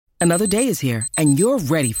Another day is here, and you're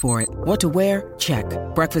ready for it. What to wear? Check.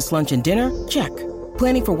 Breakfast, lunch, and dinner? Check.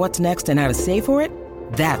 Planning for what's next and how to save for it?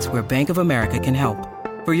 That's where Bank of America can help.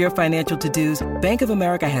 For your financial to-dos, Bank of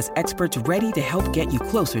America has experts ready to help get you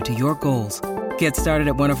closer to your goals. Get started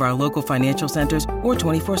at one of our local financial centers or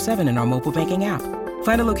 24/7 in our mobile banking app.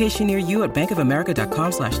 Find a location near you at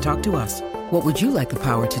bankofamerica.com/talktous. What would you like the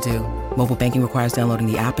power to do? Mobile banking requires downloading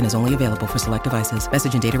the app and is only available for select devices.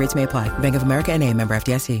 Message and data rates may apply. Bank of America N.A., member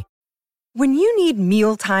FDIC. When you need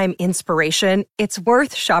mealtime inspiration, it's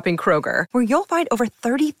worth shopping Kroger, where you'll find over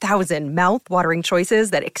 30,000 mouth-watering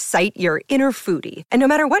choices that excite your inner foodie. And no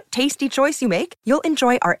matter what tasty choice you make, you'll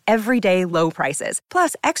enjoy our everyday low prices,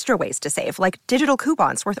 plus extra ways to save, like digital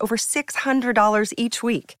coupons worth over $600 each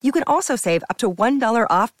week. You can also save up to $1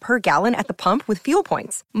 off per gallon at the pump with fuel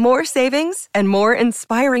points. More savings and more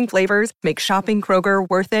inspiring flavors make shopping Kroger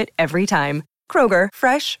worth it every time. Kroger,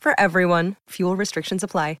 fresh for everyone. Fuel restrictions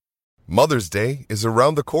apply. Mother's Day is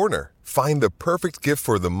around the corner. Find the perfect gift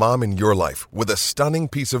for the mom in your life with a stunning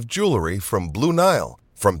piece of jewelry from Blue Nile.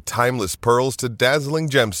 From timeless pearls to dazzling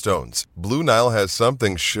gemstones, Blue Nile has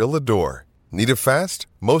something she'll adore. Need it fast?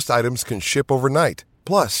 Most items can ship overnight.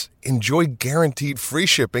 Plus, enjoy guaranteed free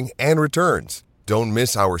shipping and returns. Don't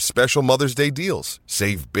miss our special Mother's Day deals.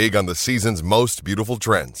 Save big on the season's most beautiful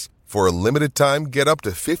trends. For a limited time, get up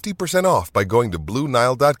to 50% off by going to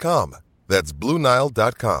BlueNile.com. That's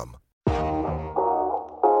BlueNile.com.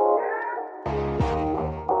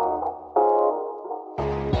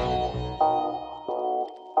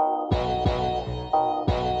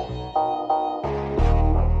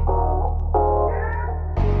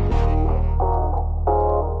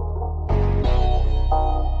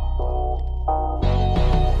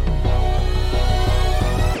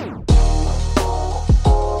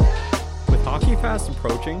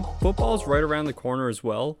 Approaching, football is right around the corner as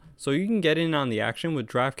well, so you can get in on the action with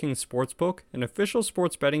DraftKings Sportsbook, an official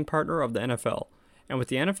sports betting partner of the NFL. And with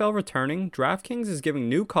the NFL returning, DraftKings is giving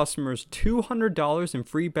new customers $200 in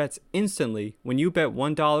free bets instantly when you bet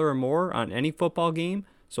 $1 or more on any football game,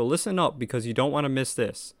 so listen up because you don't want to miss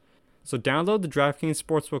this. So download the DraftKings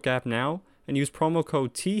Sportsbook app now and use promo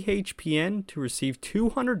code THPN to receive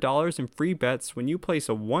 $200 in free bets when you place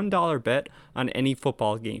a $1 bet on any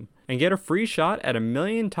football game. And get a free shot at $1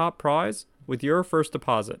 million top prize with your first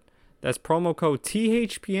deposit. That's promo code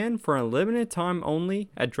THPN for a limited time only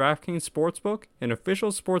at DraftKings Sportsbook, an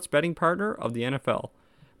official sports betting partner of the NFL.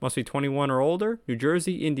 Must be 21 or older, New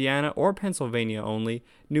Jersey, Indiana, or Pennsylvania only,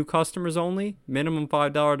 new customers only, minimum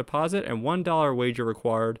 $5 deposit and $1 wager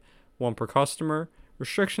required, one per customer.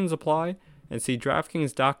 Restrictions apply, and see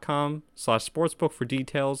DraftKings.com/sportsbook for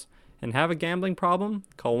details. And have a gambling problem?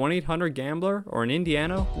 Call 1-800-GAMBLER or in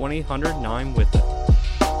Indiana, 1-800-9-WITH-IT.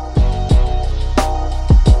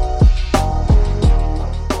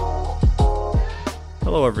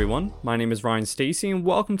 Hello everyone, my name is Ryan Stacy and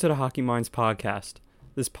welcome to the Hockey Minds podcast.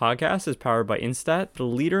 This podcast is powered by Instat, the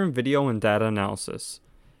leader in video and data analysis.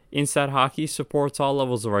 Instat Hockey supports all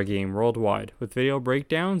levels of our game worldwide with video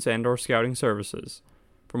breakdowns and or scouting services.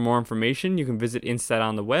 For more information, you can visit Instat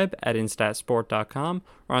on the web at instatsport.com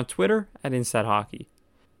or on Twitter at InstatHockey.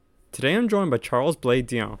 Today I'm joined by Charles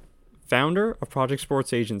Blais-Dion, founder of Project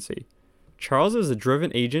Sports Agency. Charles is a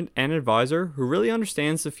driven agent and advisor who really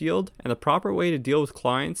understands the field and the proper way to deal with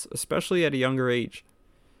clients, especially at a younger age.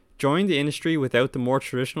 Joining the industry without the more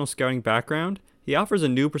traditional scouting background, he offers a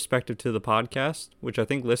new perspective to the podcast, which I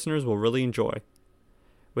think listeners will really enjoy.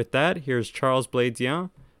 With that, here's Charles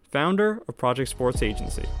Blais-Dion, founder of Project Sports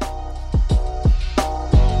Agency.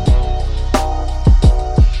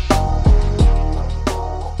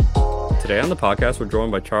 Today on the podcast, we're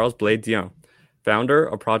joined by Charles Blais-Dion, founder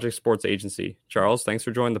of Project Sports Agency. Charles, thanks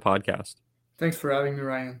for joining the podcast. Thanks for having me,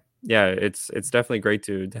 Ryan. Yeah, it's definitely great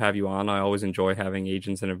to have you on. I always enjoy having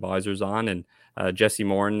agents and advisors on. And Jesse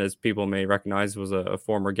Morin, as people may recognize, was a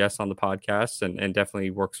former guest on the podcast and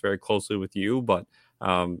definitely works very closely with you. But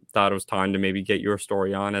thought it was time to maybe get your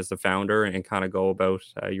story on as the founder and kind of go about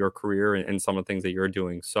your career and some of the things that you're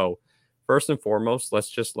doing. So first and foremost, let's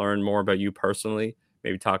just learn more about you personally,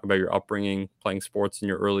 maybe talk about your upbringing, playing sports in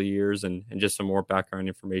your early years, and just some more background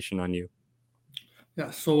information on you.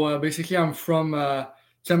 Yeah, so basically I'm from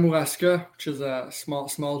Kamouraska, which is a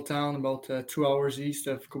small town about 2 hours east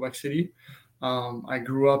of Quebec City. I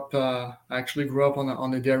actually grew up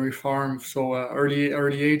on a dairy farm. So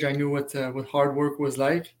early age, I knew what hard work was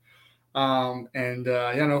like. So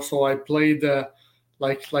I played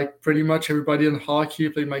like pretty much everybody in hockey. I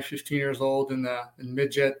played my 15 years old in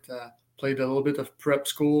midget. Played a little bit of prep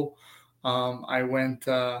school. I went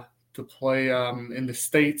to play in the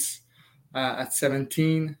States at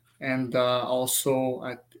 17, and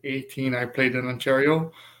also 18, I played in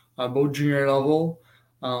Ontario, both junior level.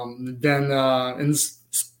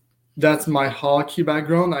 That's my hockey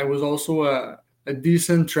background. I was also a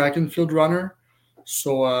decent track and field runner,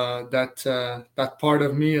 so that part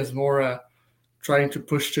of me is more trying to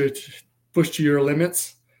push to your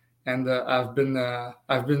limits, and I've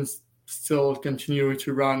been still continuing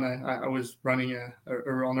to run. I was running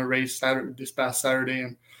on a race this past Saturday,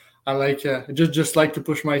 and I like just like to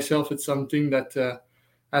push myself. It's something that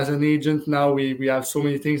as an agent now we have so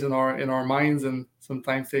many things in our minds, and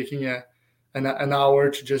sometimes taking an hour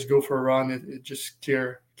to just go for a run, it just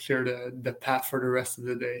clear the path for the rest of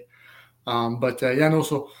the day.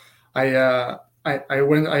 So I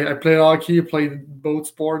played hockey, played both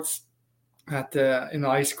sports in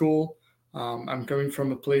high school. I'm coming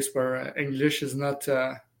from a place where English is not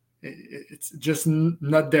it's just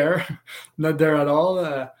not there not there at all.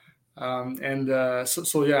 I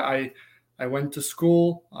went to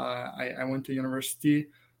school. I went to university.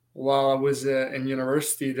 While I was in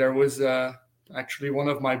university, there was actually one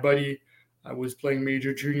of my buddy. I was playing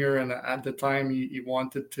major junior, and at the time he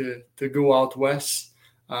wanted to go out west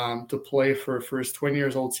to play for his 20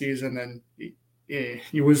 years old season, and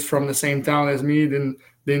he was from the same town as me. Didn't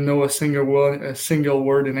know a single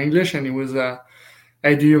word in English, and he was,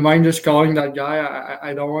 "Hey, do you mind just calling that guy?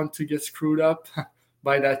 I don't want to get screwed up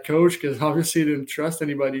by that coach," because obviously he didn't trust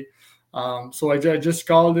anybody. So I just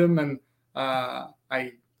called him, and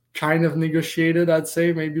I kind of negotiated. I'd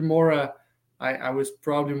say maybe more. I was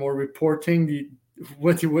probably more reporting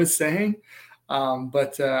what he was saying,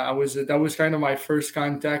 that was kind of my first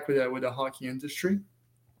contact with the hockey industry.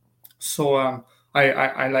 So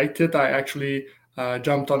I liked it. I actually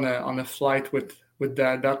jumped on a flight with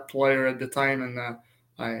that player at the time, and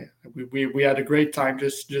we had a great time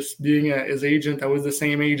just being his agent. I was the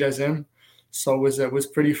same age as him, so it was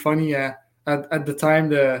pretty funny. At the time,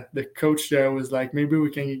 the coach there was like, maybe we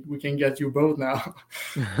can get you both now.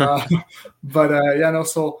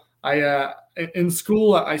 So I in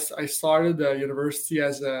school I started university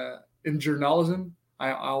in journalism.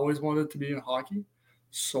 I always wanted to be in hockey,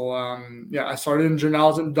 so I started in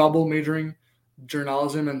journalism, double majoring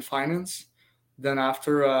journalism and finance. Then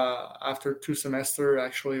after 2 semesters,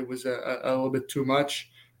 actually it was a little bit too much.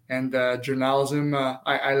 And journalism,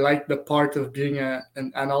 I like the part of being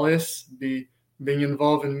an analyst, being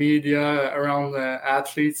involved in media around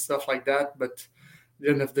athletes, stuff like that. But at the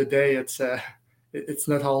end of the day, it's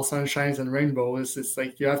not all sunshines and rainbows. It's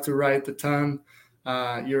like you have to write a ton.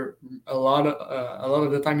 You're a lot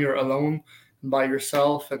of the time you're alone by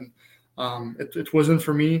yourself, and it wasn't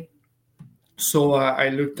for me. So I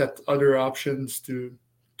looked at other options to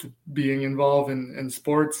being involved in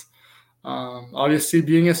sports. Obviously,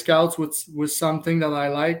 being a scout was something that I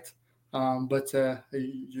liked, but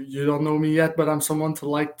you don't know me yet, but I'm someone to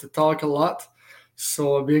like to talk a lot.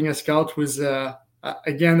 So being a scout was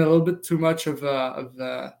again a little bit too much of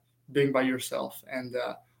being by yourself, and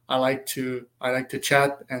I like to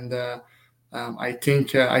chat, and I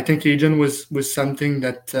think agent was something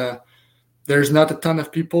that there's not a ton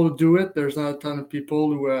of people who do it. There's not a ton of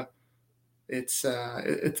people who it's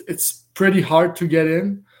pretty hard to get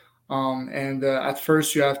in. At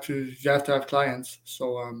first you have to have clients.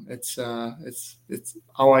 So it's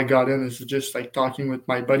how I got in, is just like talking with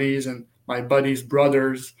my buddies and my buddies'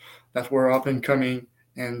 brothers that were up and coming,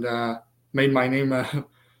 and made my name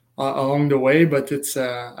along the way. But it's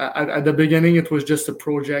at the beginning it was just a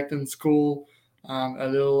project in school, a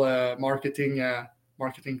little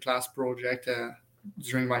marketing class project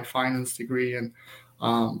during my finance degree, and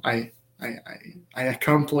I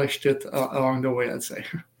accomplished it along the way, I'd say.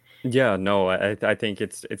 Yeah, no, I think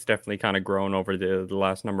it's definitely kind of grown over the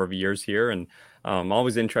last number of years here, and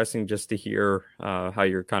always interesting just to hear how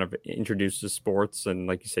you're kind of introduced to sports. And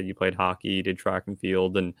like you said, you played hockey, you did track and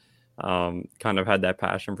field, and kind of had that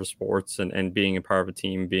passion for sports and being a part of a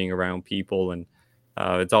team, being around people. And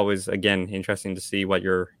it's always, again, interesting to see what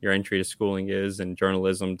your entry to schooling is, and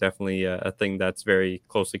journalism, definitely a thing that's very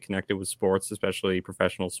closely connected with sports, especially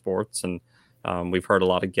professional sports. And we've heard a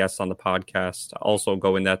lot of guests on the podcast also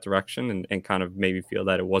go in that direction and kind of maybe feel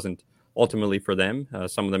that it wasn't ultimately for them.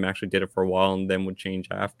 Some of them actually did it for a while and then would change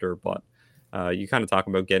after. But you kind of talk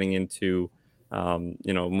about getting into,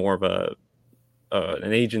 more of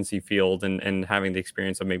an agency field and having the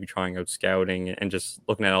experience of maybe trying out scouting and just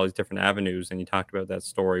looking at all these different avenues. And you talked about that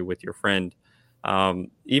story with your friend.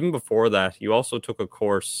 Even before that, you also took a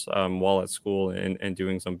course while at school and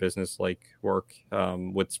doing some business like work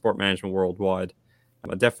with Sport Management Worldwide.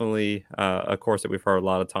 Definitely a course that we've heard a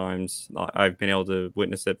lot of times. I've been able to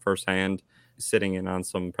witness it firsthand, sitting in on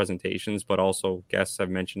some presentations, but also guests have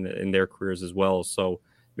mentioned it in their careers as well. So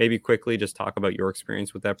maybe quickly just talk about your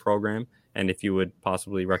experience with that program and if you would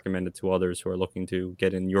possibly recommend it to others who are looking to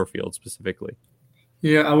get in your field specifically.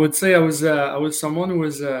 Yeah, I would say I was someone who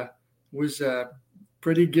was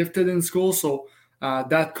pretty gifted in school, so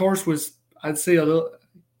that course was, I'd say, a little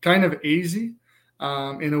kind of easy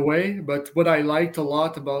in a way. But what I liked a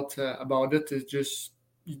lot about it is just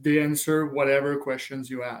they answer whatever questions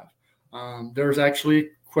you have. There's actually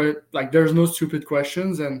quite like there's no stupid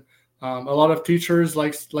questions, and a lot of teachers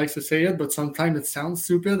likes to say it, but sometimes it sounds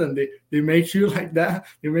stupid, and they make you like that.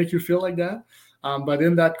 They make you feel like that. But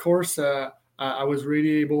in that course, I was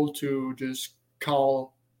really able to just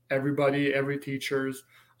call everybody, every teachers.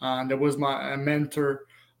 There was my mentor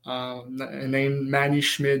named Manny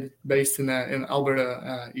Schmid, based in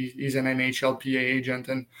Alberta. He's an NHLPA agent,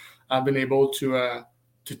 and I've been able to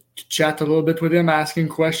chat a little bit with him, asking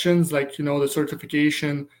questions like the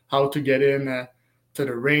certification, how to get in to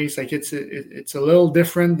the race. Like it's a little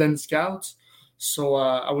different than scouts, so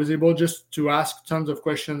I was able just to ask tons of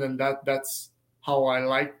questions, and that's how I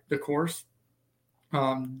like the course.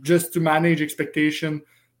 Just to manage expectation,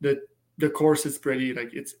 that the course is pretty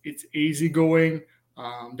like it's easy going.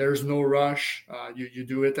 There's no rush. You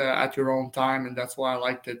do it at your own time, and that's why I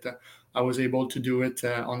liked it. I was able to do it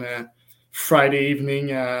on a Friday evening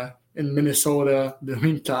in Minnesota,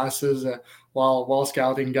 doing classes while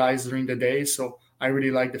scouting guys during the day. So I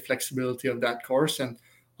really like the flexibility of that course, and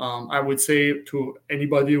I would say to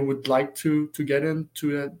anybody who would like to get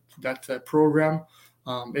into that program,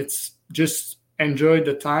 it's just enjoy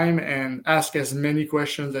the time and ask as many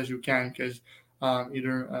questions as you can, because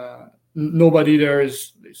nobody there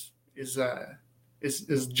is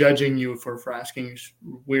judging you for asking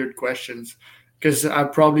weird questions, because I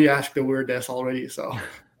probably asked the weirdest already. So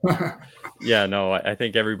Yeah, no, I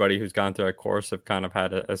think everybody who's gone through a course have kind of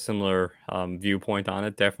had a similar viewpoint on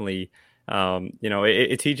it. Definitely,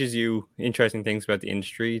 it teaches you interesting things about the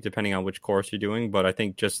industry depending on which course you're doing. But I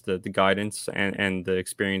think just the guidance and the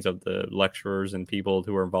experience of the lecturers and people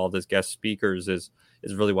who are involved as guest speakers is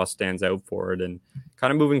really what stands out for it. And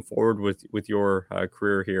kind of moving forward with your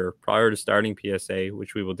career here, prior to starting PSA,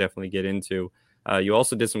 which we will definitely get into, you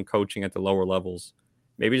also did some coaching at the lower levels.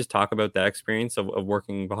 Maybe just talk about that experience of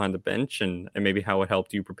working behind the bench and maybe how it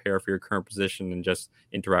helped you prepare for your current position and just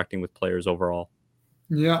interacting with players overall.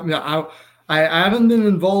 Yeah. I haven't been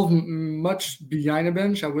involved much behind the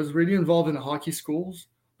bench. I was really involved in hockey schools.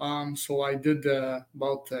 So I did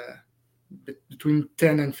about between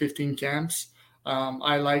 10 and 15 camps.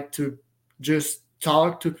 I like to just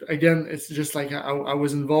talk to, again, it's just like I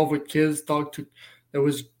was involved with kids, there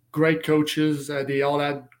was great coaches. They all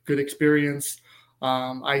had good experience.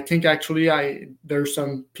 I think actually there's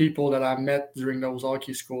some people that I met during those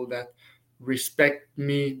hockey school that respect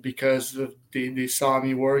me because they saw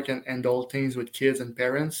me work and all things with kids and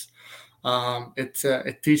parents.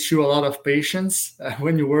 It teaches you a lot of patience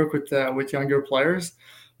when you work with younger players.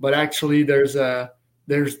 But actually, there's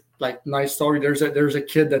like nice story. There's a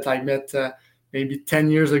kid that I met maybe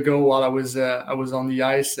 10 years ago while I was on the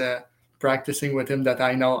ice practicing with him that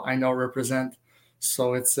I now represent.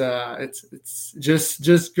 So it's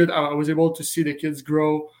just good. I was able to see the kids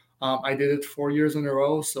grow. I did it 4 years in a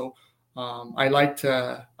row. So I like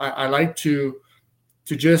to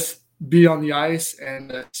just be on the ice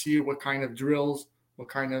and see what kind of drills, what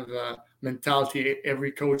kind of mentality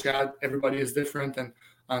every coach had. Everybody is different, and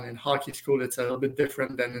in hockey school it's a little bit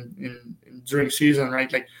different than in during season,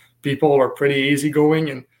 right? Like people are pretty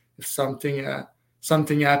easygoing, and if something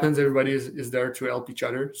happens, everybody is there to help each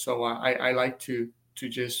other. So I like to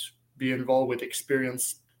just be involved with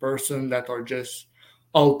experienced person that are just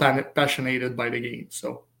all passionate by the game.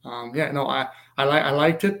 So I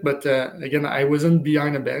liked it, but again, I wasn't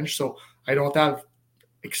behind a bench, so I don't have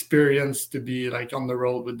experience to be like on the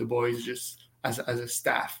road with the boys just as a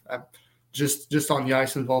staff. I'm just on the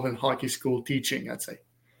ice, involved in hockey school teaching, I'd say.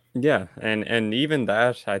 Yeah, and even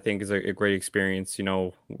that I think is a great experience.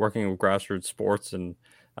 Working with grassroots sports and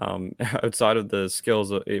outside of the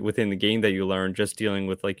skills within the game that you learn, just dealing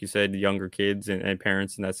with, like you said, younger kids and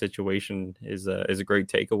parents in that situation is a great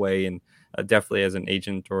takeaway. And definitely as an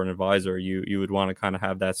agent or an advisor, you would want to kind of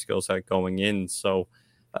have that skill set going in. So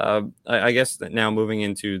I guess that now moving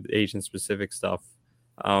into the agent specific stuff,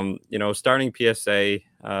 starting PSA,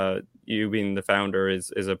 you being the founder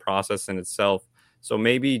is a process in itself. So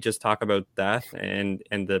maybe just talk about that and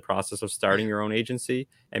the process of starting your own agency,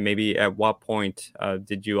 and maybe at what point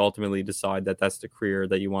did you ultimately decide that that's the career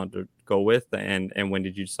that you want to go with, and when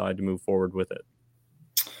did you decide to move forward with it?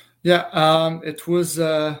 Yeah, it was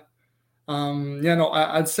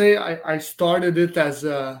I'd say I started it as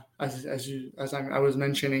I was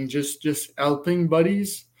mentioning, just helping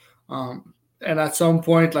buddies, and at some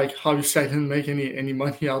point, like how you said, I didn't make any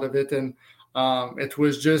money out of it, and it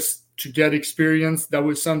was just to get experience. That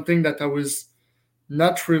was something that I was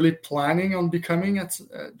not really planning on becoming. It's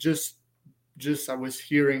just I was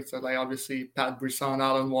hearing, so like obviously Pat Brisson,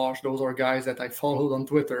 Alan Walsh, those are guys that I followed on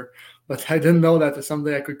Twitter, but I didn't know that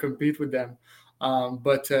someday I could compete with them.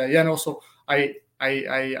 So I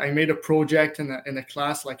made a project in a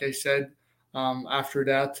class, like I said. After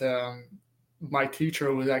that, my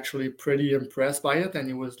teacher was actually pretty impressed by it, and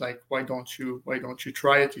he was like, why don't you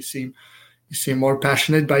try it? You seem more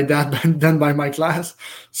passionate by that than by my class.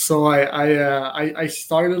 So I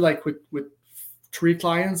started like with 3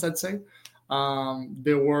 clients, I'd say.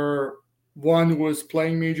 There were one who was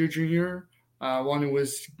playing major junior, one who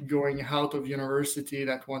was going out of university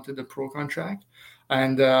that wanted a pro contract,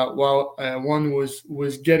 and one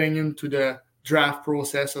was getting into the draft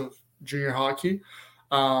process of junior hockey.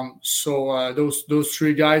 Those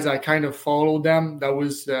 3 guys, I kind of followed them. That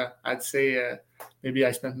was I'd say maybe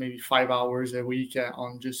I spent maybe 5 hours a week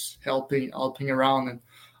on just helping around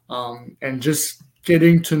and just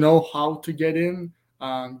getting to know how to getting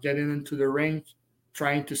into the rink,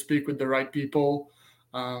 trying to speak with the right people.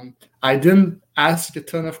 I didn't ask a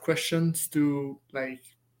ton of questions to like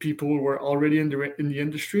people who were already in the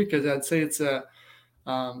industry, because I'd say it's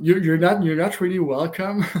you're not really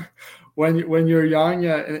welcome when you're young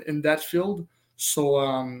in that field.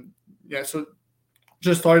 So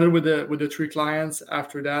just started with the 3 clients.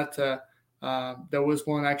 After that, there was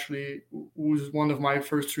one actually who was one of my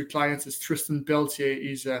first 3 clients is Tristan Pelletier.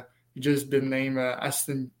 He's just been named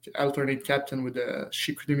assistant alternate captain with the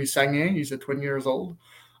Chicoutimi Saguenay. He's 20 years old.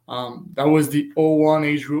 That was the 01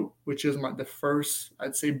 age group, which is the first,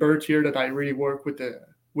 I'd say, birth year that I really work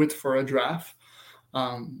with for a draft.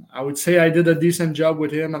 I would say I did a decent job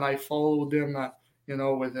with him, and I followed him,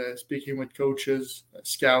 with speaking with coaches,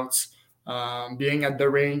 scouts, being at the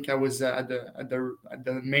rink. I was at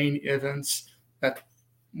the main events that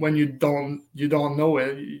when you don't know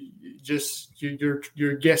it,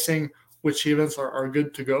 you're guessing which events are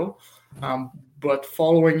good to go. But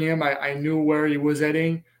following him, I knew where he was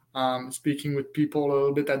heading. Speaking with people a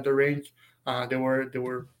little bit at the rink, they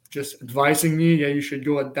were just advising me, yeah, you should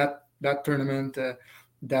go at that tournament,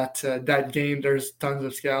 that game. There's tons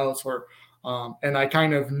of scouts, and I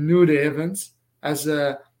kind of knew the events as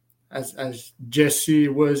Jesse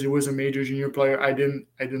was. He was a major junior player. I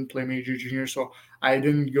didn't play major junior, so I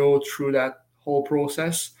didn't go through that whole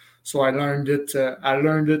process. So I learned it. I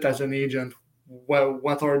learned it as an agent.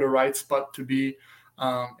 What are the right spot to be,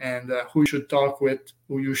 and who you should talk with,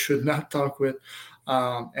 who you should not talk with,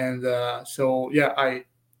 I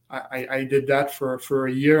did that for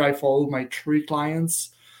a year. I followed my 3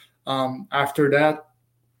 clients. After that,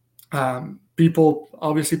 people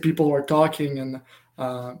were talking, and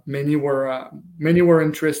many were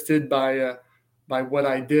interested by what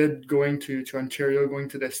I did, going to Ontario, going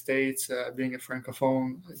to the States, being a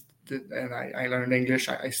francophone, and I learned English.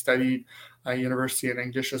 I studied university in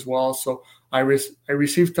English as well. So I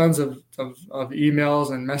received tons of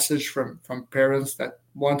emails and messages from parents that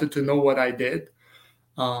wanted to know what I did.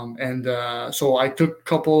 So I took a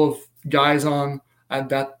couple of guys on at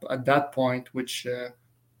that point, which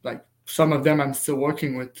like some of them I'm still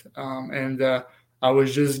working with, and I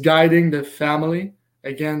was just guiding the family.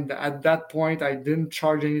 Again, at that point, I didn't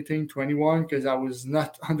charge anything to anyone because I was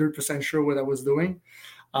not 100% sure what I was doing.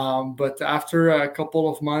 But after a couple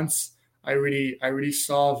of months, I really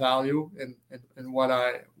saw value in what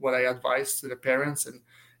I advised to the parents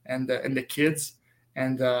and the kids.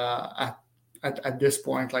 And at this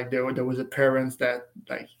point, like there was a parent that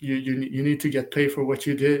like you need to get paid for what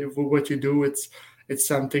you did, for what you do. It's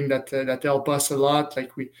something that helped us a lot.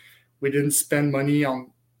 Like we didn't spend money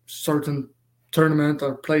on certain tournament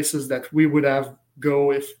or places that we would have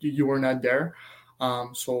go if you were not there.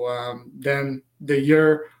 Then the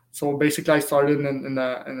year. So basically, I started in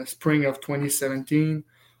the spring of 2017.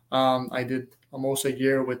 I did almost a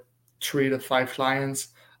year with 3 to 5 clients.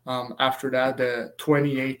 After that,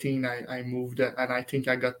 2018, I moved, and I think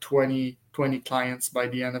I got 20 clients by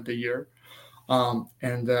the end of the year.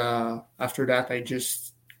 After that, I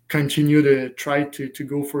just continue to try to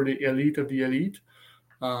go for the elite of the elite,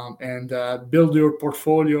 and build your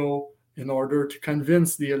portfolio in order to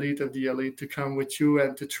convince the elite of the elite to come with you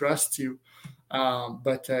and to trust you.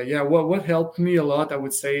 What helped me a lot, I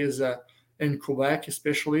would say, is in Quebec,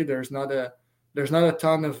 especially, there's not a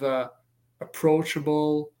ton of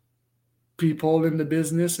approachable people in the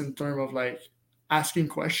business in terms of like asking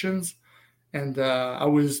questions. and I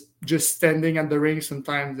was just standing at the ring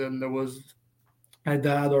sometimes, and there was a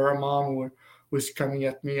dad or a mom who was coming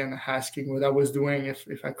at me and asking what I was doing,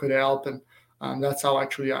 if I could help, and that's how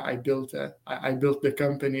actually I built I built the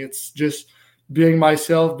company. It's just being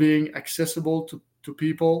myself, being accessible to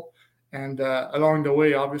people, and along the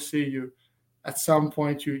way, obviously, you at some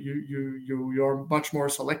point you're much more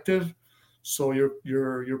selective, so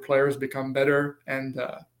your players become better. And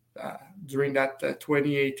during that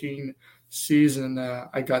 2018 season,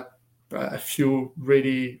 I got a few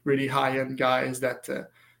really high end guys that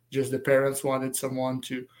just the parents wanted someone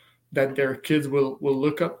to that their kids will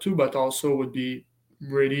look up to, but also would be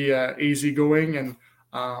really easygoing and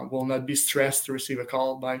will not be stressed to receive a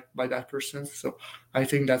call by that person. So I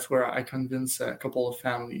think that's where I convince a couple of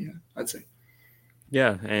family, I'd say.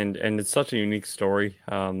 Yeah, and it's such a unique story.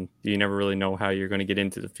 You never really know how you're going to get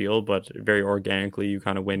into the field, but very organically, you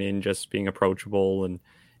kind of went in just being approachable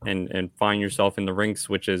and find yourself in the rinks,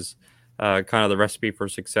 which is kind of the recipe for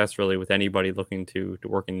success, really, with anybody looking to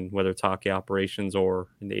work in whether it's hockey operations or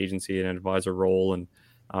in the agency and advisor role. And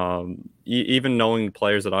even knowing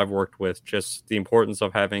players that I've worked with, just the importance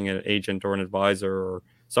of having an agent or an advisor or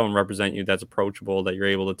someone represent you that's approachable, that you're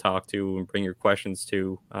able to talk to and bring your questions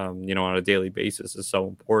to, on a daily basis is so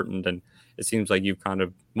important. And it seems like you've kind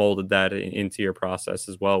of molded that into your process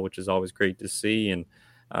as well, which is always great to see. And,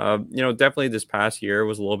 definitely this past year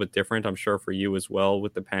was a little bit different, I'm sure, for you as well,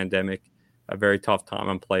 with the pandemic, a very tough time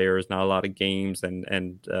on players, not a lot of games,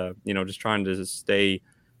 and just trying to stay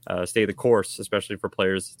the course, especially for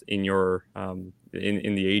players in your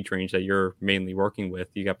in the age range that you're mainly working with.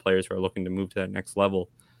 You got players who are looking to move to that next level.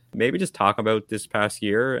 Maybe just talk about this past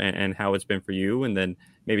year and how it's been for you, and then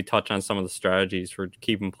maybe touch on some of the strategies for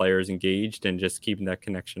keeping players engaged and just keeping that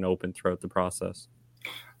connection open throughout the process.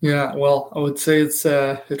 Yeah, well, I would say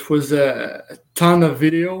it was a ton of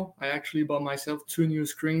video. I actually bought myself 2 new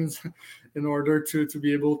screens in order to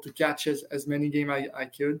be able to catch as many games I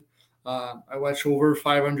could. I watched over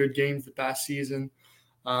 500 games the past season.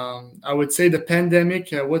 I would say the pandemic,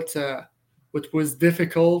 what was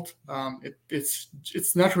difficult,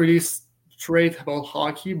 it's not really straight about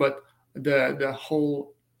hockey, but the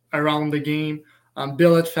whole around the game.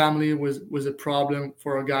 Billet family was a problem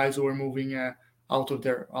for guys who were moving out of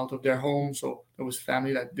their home. So there was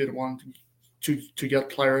family that didn't want to get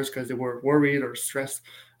players because they were worried or stressed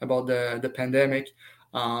about the pandemic.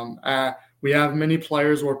 We have many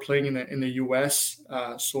players who are playing in the U.S.,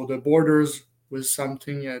 so the borders was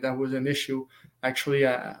something that was an issue. Actually,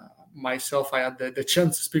 myself, I had the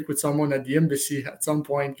chance to speak with someone at the embassy at some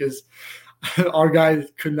point because our guy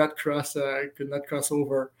could not cross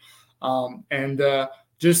over, and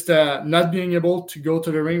just not being able to go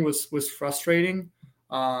to the ring was frustrating.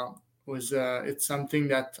 It's something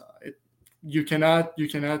that you cannot.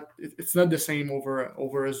 It's not the same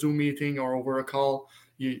over a Zoom meeting or over a call.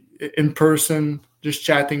 In person, just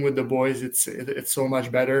chatting with the boys, it's so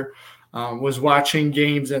much better. Was watching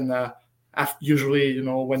games, and usually,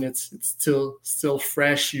 when it's still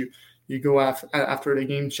fresh, you go after the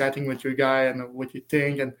game chatting with your guy and what you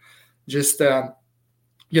think, and just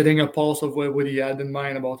getting a pulse of what he had in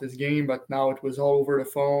mind about his game. But now it was all over the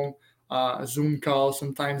phone, a Zoom call.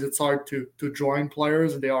 Sometimes it's hard to join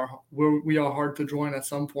players. We are hard to join at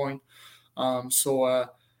some point.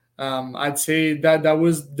 I'd say that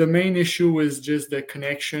was the main issue, was just the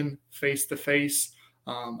connection face to face.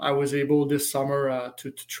 I was able this summer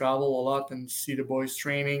to travel a lot and see the boys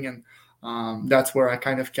training, and that's where I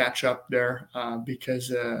kind of catch up there because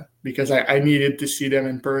I needed to see them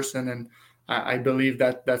in person, and I believe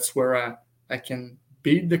that's where I can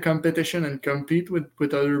beat the competition and compete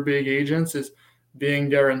with other big agents, is being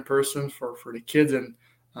there in person for the kids and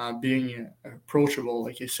being approachable,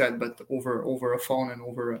 like you said, but over a phone and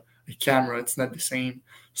over a camera, it's not the same.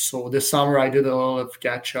 So this summer I did a lot of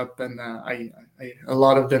catch up, and I a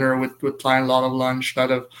lot of dinner with client, a lot of lunch, a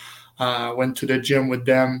lot of went to the gym with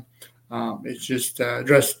them. It's just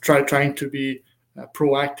trying to be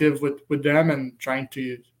proactive with them, and trying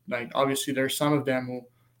to, like, obviously there's some of them who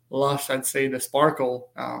lost, I'd say, the sparkle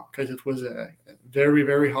because it was a very,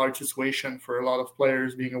 very hard situation for a lot of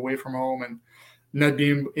players, being away from home and not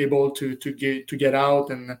being able to get out,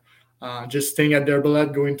 and just staying at their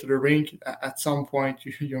billet, going to the rink. At some point,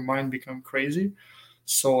 your mind become crazy.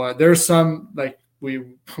 So there's some, like,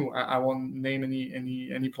 I won't name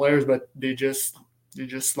any players, but they just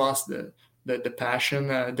lost the passion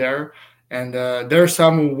there. And there are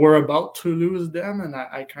some who were about to lose them, and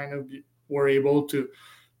I kind of were able to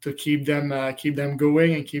keep them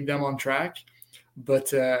going and keep them on track.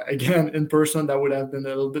 But again, in person, that would have been a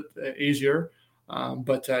little bit easier.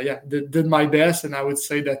 Did my best, and I would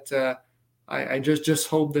say that I just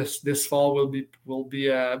hope this fall will be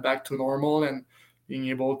back to normal and being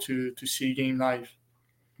able to see game live.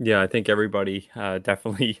 Yeah, I think everybody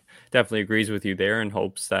definitely agrees with you there and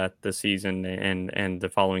hopes that the season and the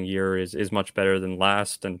following year is much better than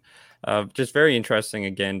last. And just very interesting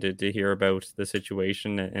again to hear about the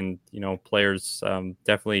situation and players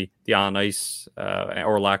definitely the on ice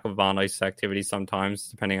or lack of on ice activity sometimes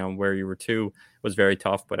depending on where you were to was very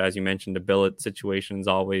tough. But as you mentioned, the billet situation is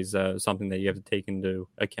always something that you have to take into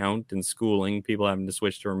account. In schooling, people having to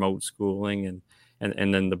switch to remote schooling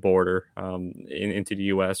and then the border into the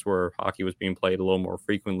U.S. where hockey was being played a little more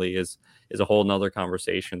frequently is a whole nother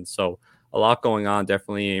conversation. So a lot going on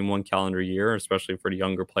definitely in one calendar year, especially for the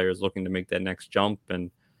younger players looking to make that next jump.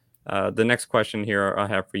 And the next question here I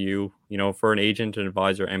have for you, for an agent, an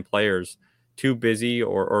advisor, and players, too busy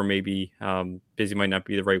or maybe busy might not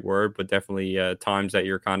be the right word, but definitely times that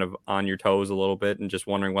you're kind of on your toes a little bit and just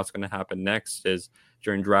wondering what's going to happen next is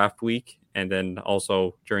during draft week and then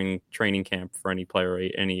also during training camp for any player,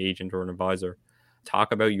 any agent or an advisor.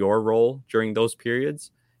 Talk about your role during those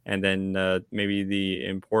periods and then maybe the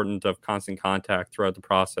importance of constant contact throughout the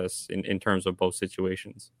process in terms of both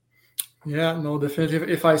situations. Yeah, no,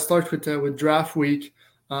 definitely. If I start with draft week,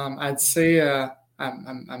 I'd say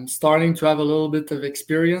I'm starting to have a little bit of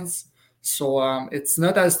experience, so it's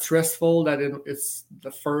not as stressful that it's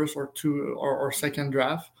the first or two or second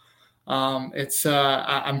draft.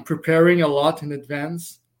 I'm preparing a lot in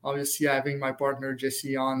advance. Obviously, having my partner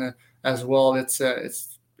Jesse on as well,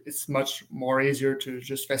 it's much more easier to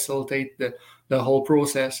just facilitate the whole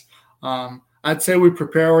process. I'd say we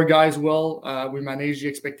prepare our guys well. We manage the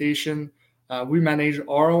expectation. We manage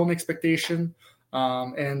our own expectation.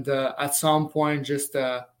 And at some point, just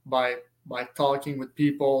by talking with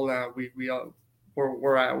people,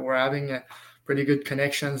 we're having pretty good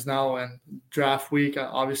connections now. And draft week,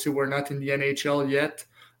 obviously, we're not in the NHL yet,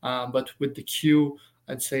 but with the Q,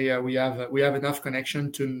 I'd say we have enough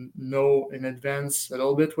connection to know in advance a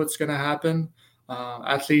little bit what's going to happen,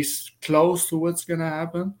 at least close to what's going to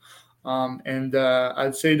happen. And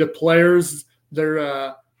I'd say the players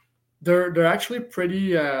they're actually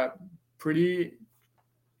pretty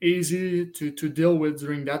easy to deal with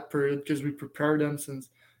during that period because we prepare them since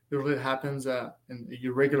usually it happens in the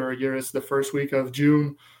regular year. It's the first week of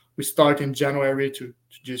June. We start in January to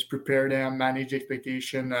just prepare them, manage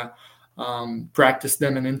expectation, practice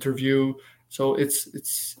them in interview. So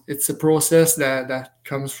it's a process that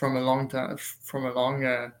comes from a long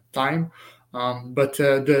time. But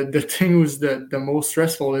the thing who's the most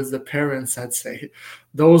stressful is the parents. I'd say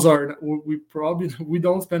those are we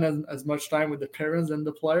don't spend as much time with the parents and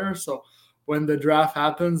the players. So when the draft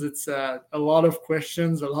happens, it's a lot of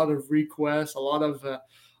questions, a lot of requests, a lot of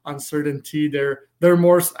uncertainty. They're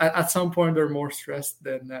more at some point they're more stressed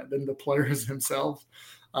than the players themselves.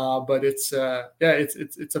 But it's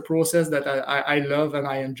a process that I love and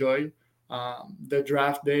I enjoy. The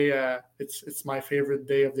draft day, it's my favorite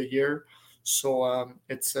day of the year. So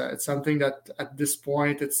it's something that at this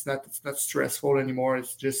point it's not stressful anymore.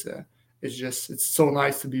 It's so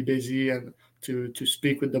nice to be busy and to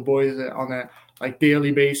speak with the boys on a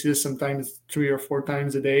daily basis. Sometimes 3 or 4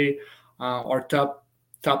 times a day. Our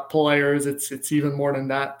top players, it's even more than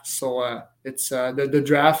that. So it's the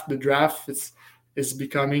draft. The draft is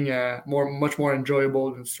becoming much more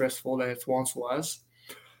enjoyable and stressful than it once was.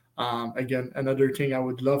 Again, another thing I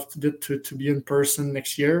would love to be in person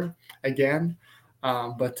next year again.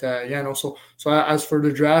 So as for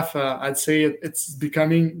the draft, I'd say it's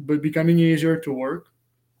becoming easier to work.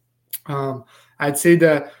 I'd say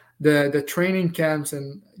the training camps,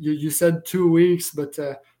 and you said 2 weeks, but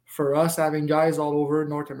for us having guys all over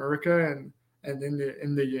North America and in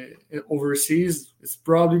the overseas, it's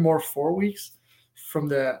probably more 4 weeks from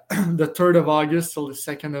the 3rd of August till the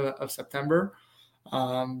 2nd of September.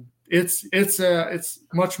 It's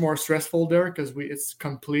much more stressful there because it's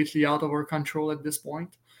completely out of our control at this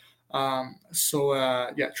point.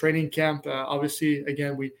 Training camp, obviously,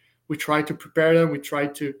 again, we try to prepare them. We try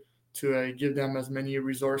to give them as many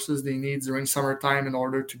resources they need during summertime in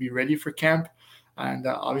order to be ready for camp. And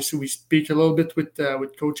obviously, we speak a little bit with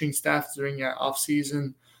coaching staff during off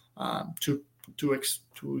season to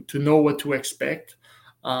know what to expect.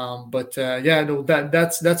 That's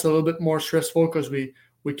a little bit more stressful because we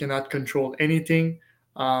cannot control anything.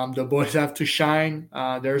 The boys have to shine.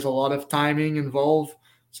 There's a lot of timing involved.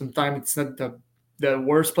 Sometimes it's not the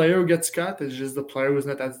worst player who gets cut. It's just the player who's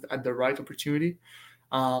not at the right opportunity.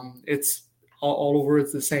 It's all over.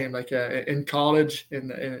 It's the same. Like in college, in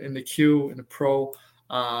the Q, in the pro,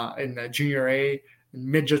 in the junior A,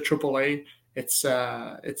 in midget AAA. it's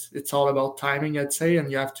all about timing, I'd say,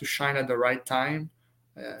 and you have to shine at the right time,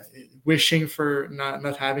 wishing for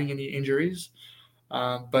not having any injuries.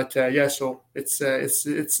 But yeah, so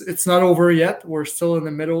it's not over yet. We're still in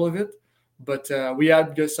the middle of it, but we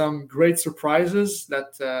had some great surprises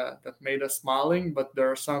that made us smiling. But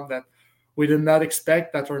there are some that we did not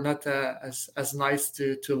expect that are not as nice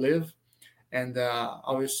to live. And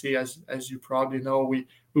obviously, as you probably know, we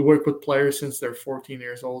work with players since they're 14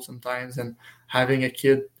 years old sometimes, and having a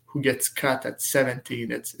kid who gets cut at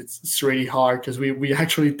 17, it's really hard because we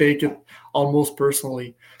actually take it almost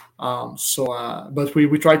personally. But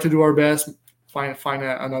we try to do our best, find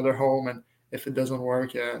another home, and if it doesn't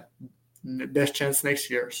work, best chance next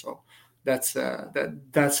year. So that's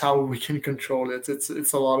how we can control it.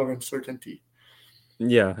 It's a lot of uncertainty.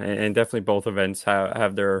 Yeah, and definitely both events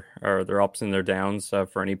have their ups and their downs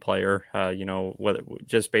for any player. Whether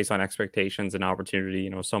just based on expectations and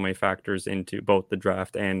opportunity, so many factors into both the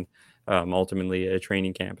draft and ultimately a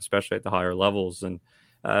training camp, especially at the higher levels. And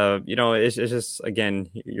it's just, again,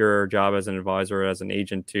 your job as an advisor, as an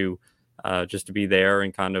agent, to just to be there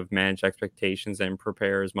and kind of manage expectations and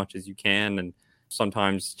prepare as much as you can. And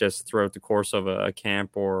sometimes just throughout the course of a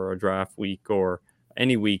camp or a draft week or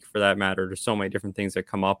any week for that matter, there's so many different things that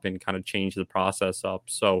come up and kind of change the process up.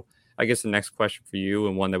 So I guess the next question for you,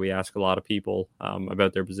 and one that we ask a lot of people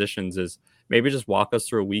about their positions, is maybe just walk us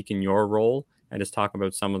through a week in your role and just talk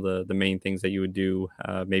about some of the main things that you would do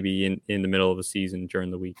maybe in the middle of a season during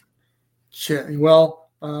the week. Sure.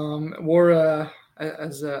 Well, we're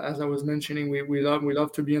as I was mentioning, we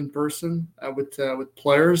love to be in person with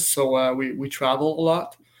players, so we travel a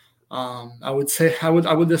lot. I would say I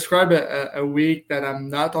would describe a week that I'm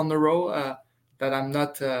not on the road, that I'm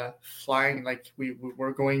not flying. Like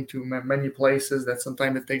we're going to many places that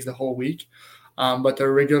sometimes it takes the whole week. But a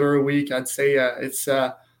regular week, I'd say it's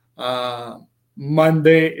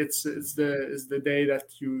Monday. It's the day that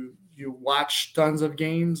you watch tons of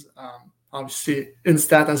games. Obviously,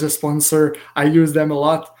 Instat as a sponsor, I use them a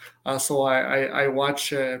lot. So I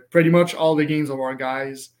watch pretty much all the games of our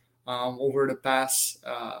guys over the past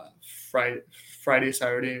Friday,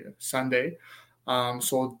 Saturday, Sunday.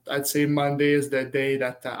 So I'd say Monday is the day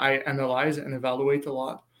that I analyze and evaluate a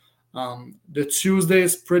lot. The Tuesday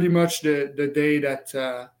is pretty much the day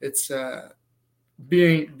that it's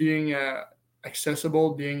being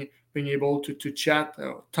accessible, being able to chat,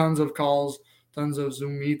 tons of calls, tons of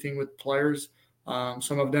Zoom meeting with players.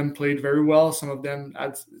 Some of them played very well. Some of them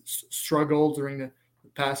had struggled during the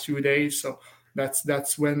past few days. So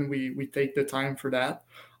that's when we take the time for that.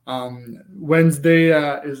 Wednesday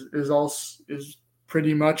is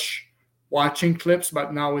pretty much watching clips,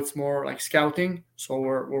 but now it's more like scouting. So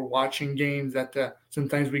we're watching games that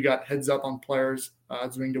sometimes we got heads up on players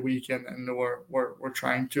during the weekend, and we're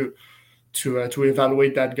trying to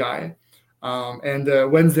evaluate that guy.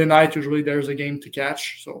 And Wednesday night usually there's a game to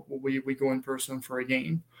catch, so we go in person for a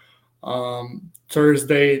game.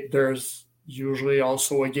 Thursday there's usually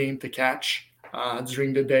also a game to catch.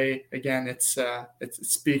 During the day, again, it's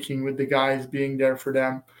speaking with the guys, being there for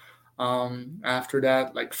them. After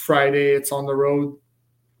that, like Friday, it's on the road.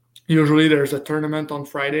 Usually there's a tournament on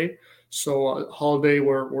Friday. So holiday,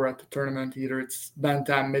 we're at the tournament. Either it's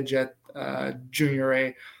Bantam, Midget, Junior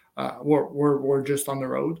A. We're just on the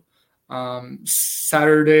road.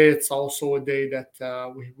 Saturday, it's also a day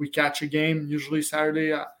that we catch a game. Usually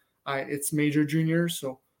Saturday, it's major junior.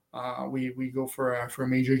 So we go for a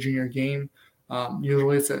major junior game.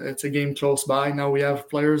 Usually it's a game close by. Now we have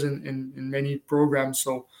players in many programs,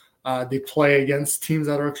 so they play against teams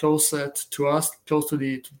that are close to us, close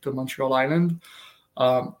to Montreal Island.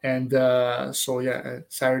 So yeah,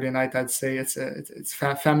 Saturday night I'd say it's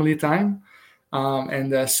family time.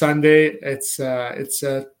 And Sunday it's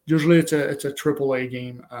usually it's a AAA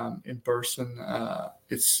game in person.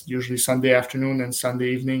 It's usually Sunday afternoon and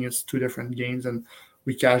Sunday evening. It's two different games, and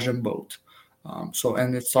we catch them both.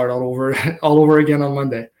 And it started all over again on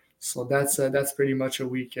Monday. So that's pretty much a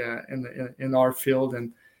week in our field,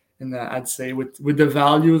 and I'd say with the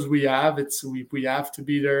values we have, we have to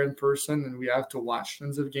be there in person, and we have to watch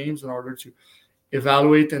tons of games in order to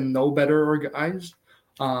evaluate and know better our guys.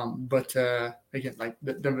 But again, like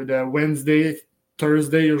the Wednesday,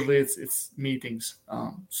 Thursday, usually it's meetings.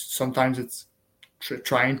 Sometimes it's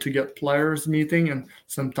trying to get players meeting, and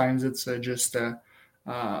sometimes it's just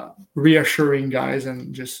reassuring guys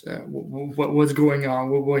and just what's going on,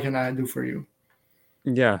 what can I do for you.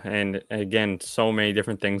 Yeah, and again, so many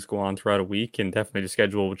different things go on throughout a week, and definitely the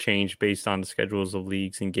schedule will change based on the schedules of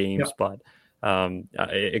leagues and games. Yeah. But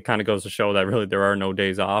it kind of goes to show that really there are no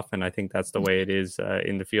days off, and I think that's the way it is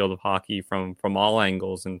in the field of hockey from all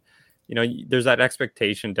angles. And there's that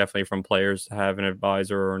expectation definitely from players to have an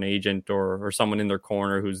advisor or an agent or someone in their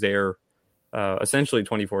corner who's there essentially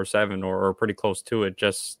 24/7 or pretty close to it.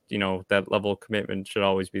 Just, that level of commitment should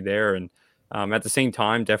always be there. And at the same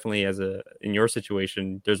time, definitely in your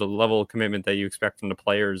situation, there's a level of commitment that you expect from the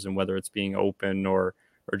players, and whether it's being open or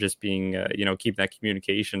just being, keeping that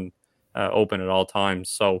communication open at all times.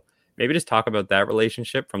 So maybe just talk about that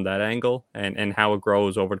relationship from that angle and how it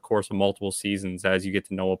grows over the course of multiple seasons as you get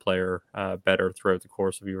to know a player better throughout the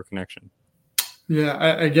course of your connection.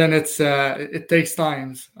 Yeah, again, it takes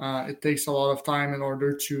time. It takes a lot of time in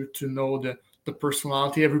order to know the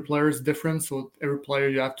personality. Every player is different, so every player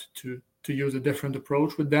you have to use a different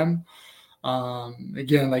approach with them.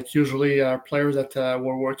 Again, like usually players that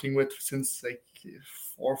we're working with since like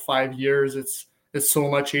 4 or 5 years, it's so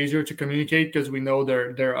much easier to communicate because we know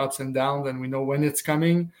their ups and downs and we know when it's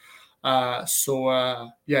coming.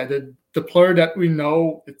 The player that we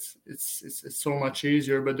know, it's so much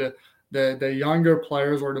easier. But the younger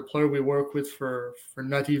players or the player we work with for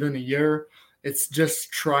not even a year, it's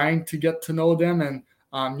just trying to get to know them. And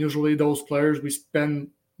usually those players we spend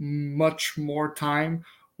much more time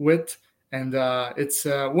with, and it's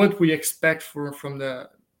what we expect from the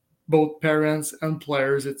both parents and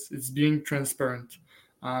players. It's being transparent,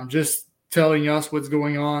 just telling us what's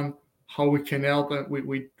going on, how we can help. And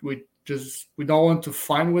we don't want to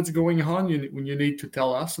find what's going on. You need to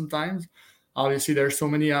tell us sometimes. Obviously, there's so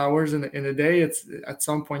many hours in a day. It's at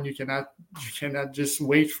some point you cannot just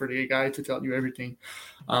wait for the guy to tell you everything.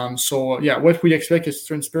 What we expect is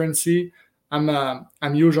transparency.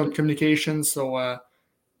 I'm huge on communication, so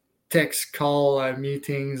text, call,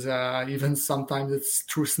 meetings, even sometimes it's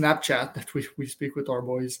through Snapchat that we speak with our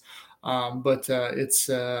boys. What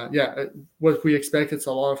we expect, it's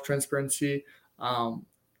a lot of transparency,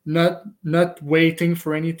 not waiting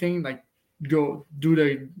for anything, like go do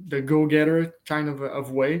the go-getter kind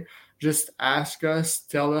of way. Just ask us,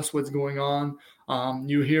 tell us what's going on.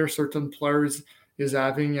 You hear certain players is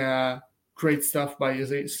having great stuff by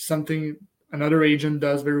something another agent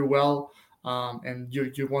does very well, and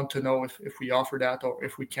you want to know if we offer that or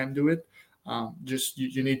if we can do it. Just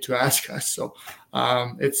you need to ask us. So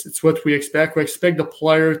it's what we expect. We expect the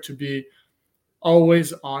player to be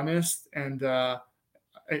always honest and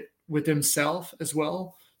with himself as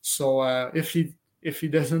well. So if he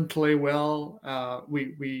doesn't play well,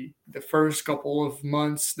 we the first couple of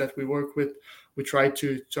months that we work with, we try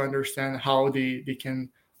to understand how they can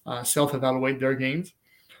self-evaluate their games.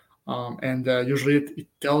 Usually it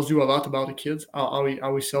tells you a lot about the kids, how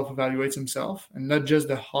he self-evaluates himself, and not just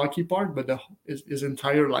the hockey part, but his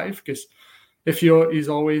entire life. Because if he's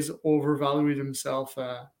always overvalued himself,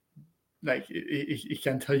 like he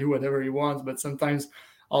can tell you whatever he wants. But sometimes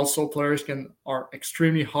also players are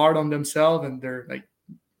extremely hard on themselves, and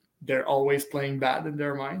they're always playing bad in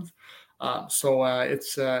their minds.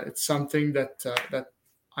 It's something that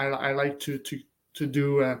I like to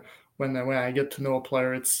do when I get to know a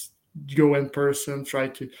player. It's go in person, try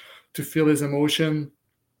to feel his emotion.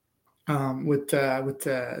 With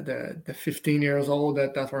the 15 years old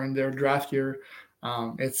that are in their draft year,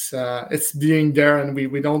 it's being there, and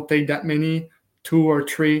we don't take that many, 2 or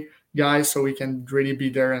 3 guys, so we can really be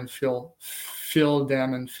there and feel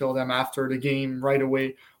them after the game right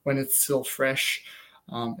away when it's still fresh.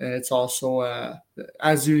 And it's also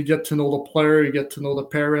as you get to know the player, you get to know the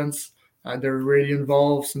parents. They're really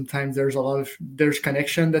involved. Sometimes there's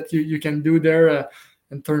connection that you can do there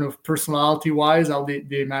in terms of personality wise, how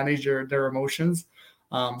they manage their emotions.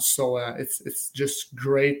 It's just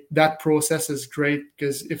great. That process is great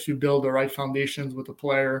because if you build the right foundations with the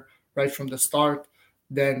player right from the start,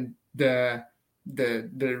 then the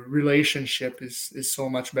relationship is so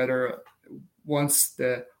much better once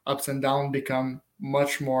the ups and downs become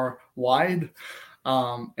much more wide.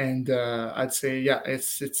 I'd say,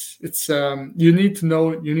 it's you need to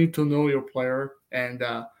know your player, and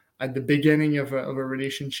at the beginning of a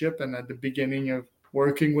relationship and at the beginning of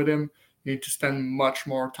working with him, you need to spend much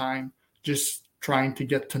more time just trying to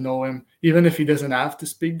get to know him. Even if he doesn't have to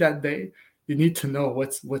speak that day, you need to know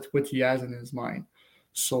what he has in his mind.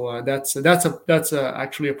 So that's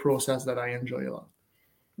actually a process that I enjoy a lot.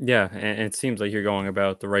 Yeah, and it seems like you're going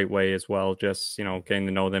about the right way as well, just, getting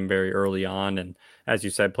to know them very early on. And as you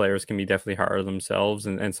said, players can be definitely hard on themselves,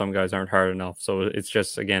 and some guys aren't hard enough. So it's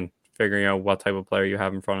just, again, figuring out what type of player you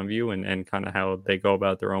have in front of you and kind of how they go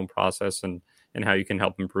about their own process and how you can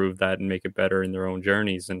help improve that and make it better in their own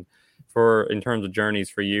journeys. And in terms of journeys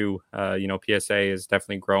for you, PSA has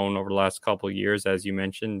definitely grown over the last couple of years, as you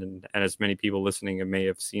mentioned, and as many people listening may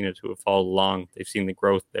have seen it who have followed along, they've seen the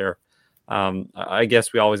growth there. I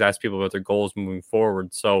guess we always ask people about their goals moving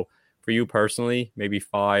forward. So for you personally, maybe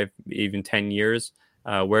 5, even 10 years,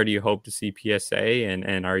 where do you hope to see PSA?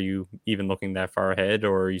 And are you even looking that far ahead,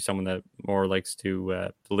 or are you someone that more likes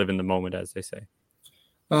to live in the moment, as they say?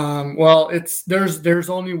 Well, there's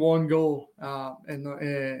only one goal,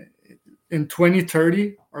 and in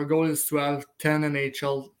 2030, our goal is to have 10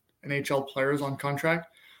 NHL players on contract.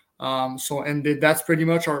 That's pretty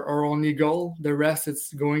much our only goal. The rest,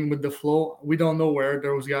 it's going with the flow. We don't know where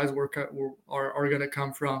those guys are going to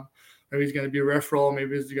come from. Maybe it's going to be referral.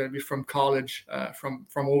 Maybe it's going to be from college, from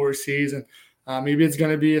overseas, and maybe it's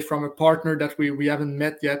going to be from a partner that we haven't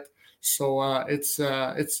met yet. So that's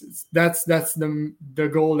the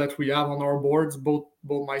goal that we have on our boards, both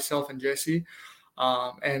myself and Jesse.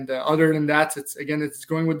 Other than that, it's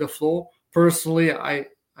going with the flow. Personally, I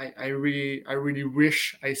really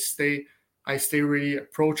wish I stay really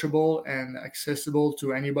approachable and accessible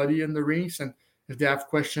to anybody in the rinks. And if they have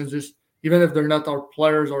questions, just even if they're not our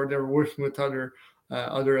players or they're working with other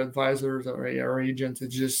advisors or agents,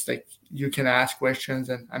 it's just like you can ask questions,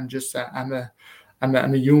 and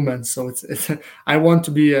I'm a human, so it's I want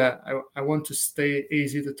to stay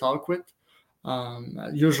easy to talk with.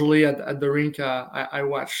 Usually at the rink, I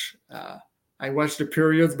watch the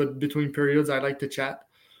periods, but between periods I like to chat.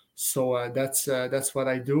 So that's what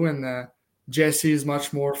I do. And Jesse is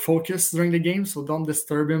much more focused during the game, so don't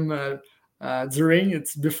disturb him during.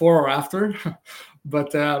 It's before or after.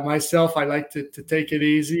 But myself, I like to take it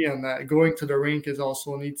easy, and going to the rink is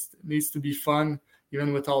also needs to be fun.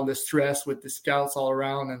 Even with all the stress, with the scouts all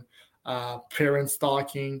around and parents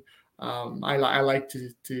talking, I like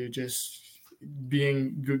to just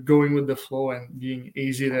going with the flow and being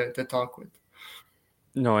easy to talk with.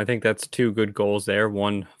 No, I think that's two good goals there.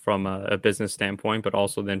 One from a business standpoint, but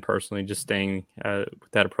also then personally just staying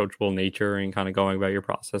with that approachable nature and kind of going about your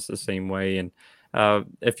process the same way. And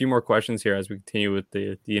a few more questions here as we continue with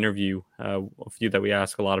the interview, a few that we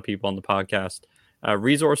ask a lot of people on the podcast.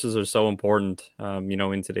 Resources are so important,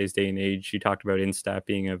 in today's day and age. You talked about Instat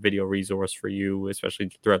being a video resource for you,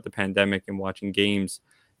 especially throughout the pandemic and watching games.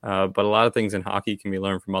 But a lot of things in hockey can be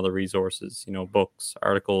learned from other resources, books,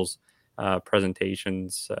 articles,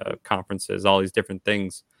 presentations, conferences, all these different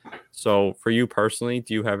things. So for you personally,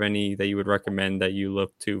 do you have any that you would recommend that you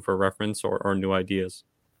look to for reference or new ideas?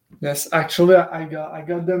 Yes, actually, I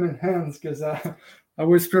got them in hands because I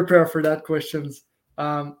was prepared for that questions.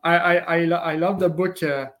 I love the book.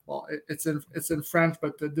 Well, it's in French,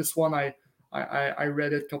 but this one I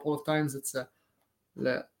read it a couple of times. It's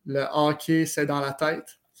le hockey c'est dans la tête.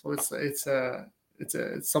 So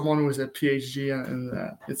it's someone who is a PhD and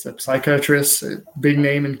it's a psychiatrist, a big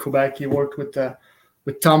name in Quebec. He worked with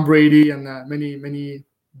Tom Brady and many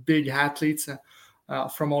big athletes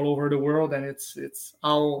from all over the world, and it's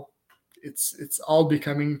all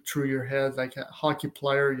becoming through your head like a hockey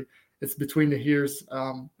player. It's between the ears,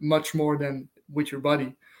 much more than with your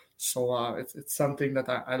body. So it's something that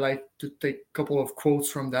I like to take a couple of quotes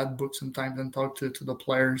from that book sometimes and talk to the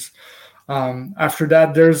players. After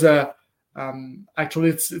that, there's actually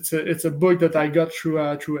it's a book that I got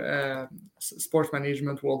through Sports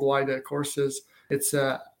Management Worldwide courses. It's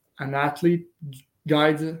an athlete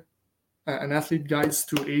guides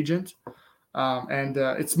to agent, and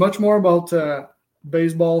it's much more about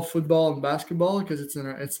baseball, football, and basketball because it's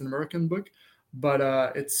an American book, but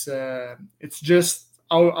it's just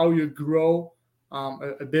how you grow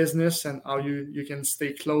a business and how you can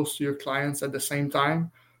stay close to your clients at the same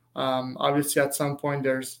time. Obviously, at some point,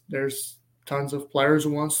 there's tons of players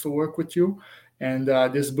who wants to work with you, and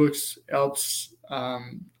this book helps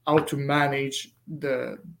how to manage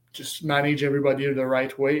everybody the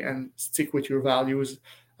right way and stick with your values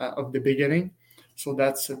of the beginning. So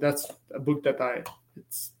that's a book that I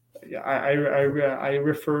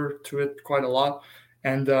refer to it quite a lot.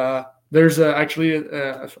 And there's actually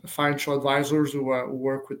financial advisors who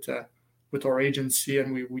work with our agency,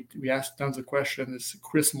 and we ask tons of questions. It's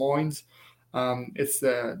Chris Moynes. It's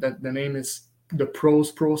the name is The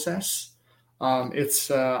Pros Process. It's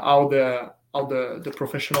how the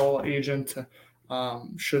professional agent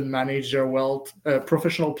should manage their wealth.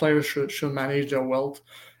 Professional players should manage their wealth.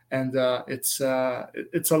 And it's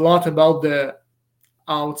a lot about the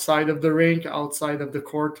outside of the rink, outside of the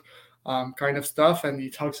court kind of stuff. And he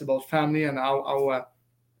talks about family and how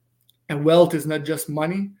and wealth is not just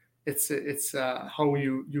money. It's how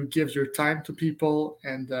you give your time to people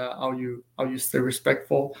and how you stay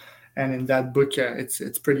respectful. And in that book,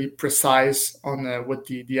 it's pretty precise on what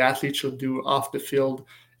the athlete should do off the field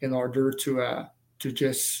in order to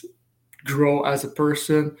just grow as a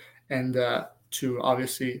person and to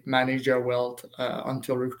obviously manage their wealth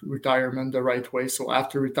until retirement the right way. So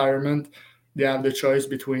after retirement, they have the choice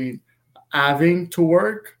between having to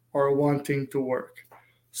work or wanting to work.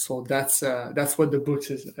 So that's what the book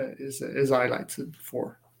is highlighted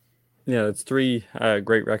for. Yeah, it's three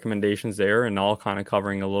great recommendations there, and all kind of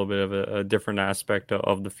covering a little bit of a different aspect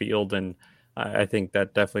of the field. And I think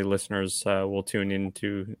that definitely listeners will tune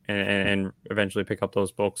into and eventually pick up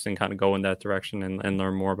those books and kind of go in that direction and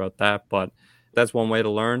learn more about that. But that's one way to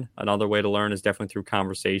learn. Another way to learn is definitely through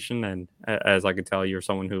conversation. And as I could tell, you're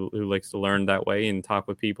someone who likes to learn that way and talk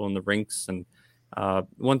with people in the rinks. And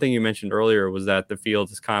one thing you mentioned earlier was that the field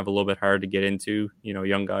is kind of a little bit hard to get into. You know,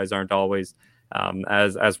 young guys aren't always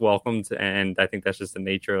as welcomed, and I think that's just the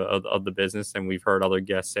nature of the business. And we've heard other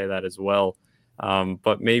guests say that as well.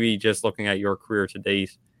 But maybe just looking at your career to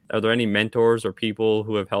date, are there any mentors or people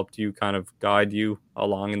who have helped you kind of guide you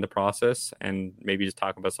along in the process, and maybe just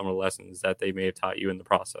talk about some of the lessons that they may have taught you in the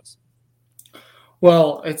process?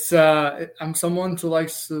 Well, it's I'm someone who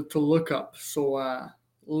likes to look up. So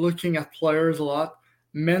looking at players a lot,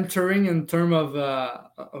 mentoring in terms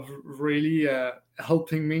of really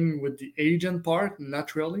helping me with the agent part,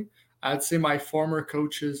 not really. I'd say my former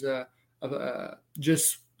coaches,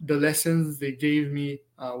 just the lessons they gave me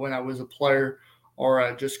when I was a player,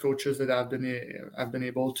 or just coaches that I've been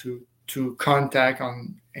able to contact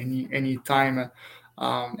on any time,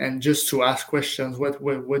 and just to ask questions.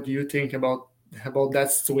 What do you think about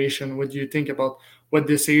that situation? What do you think about what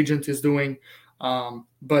this agent is doing?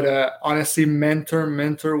 But honestly,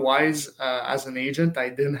 mentor wise, as an agent, I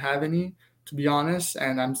didn't have any, to be honest,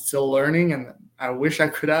 and I'm still learning, and I wish I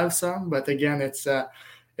could have some. But again, it's a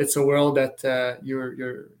world that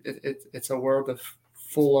it's a world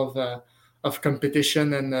full of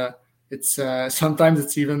competition, and it's sometimes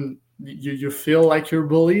it's even you feel like you're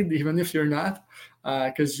bullied even if you're not,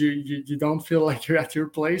 because you don't feel like you're at your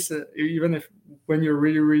place, even if when you're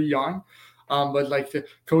really really young. But like the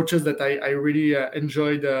coaches that I really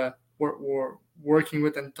enjoyed working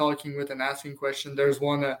with and talking with and asking questions. There's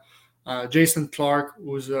one, Jason Clark,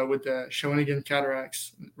 who's with the Shawinigan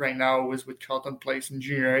Cataracts right now, who is with Carleton Place in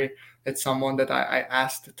Junior A. It's someone that I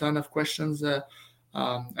asked a ton of questions.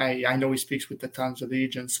 I know he speaks with a tons of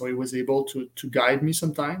agents, so he was able to guide me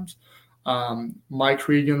sometimes. Mike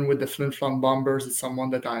Regan with the Flin Flon Bombers is someone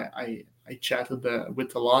that I chatted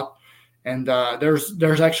with a lot. And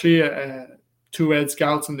there's actually two head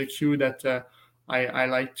scouts in the queue that I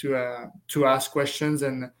like to ask questions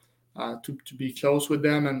and to be close with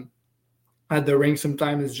them. And at the ring,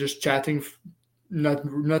 sometimes it's just chatting,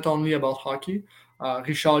 not only about hockey.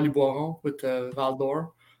 Richard Liboiron with Val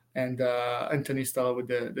d'Or, and Anthony Stella with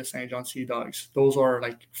the St. John Sea Dogs. Those are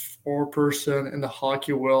like 4 person in the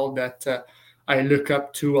hockey world that I look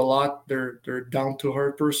up to a lot. They're down to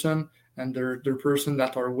earth person, and they're person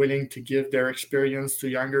that are willing to give their experience to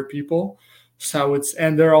younger people. So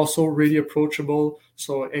and they're also really approachable.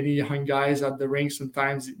 So any young guys at the rink,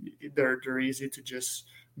 sometimes they're easy to just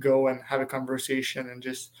go and have a conversation and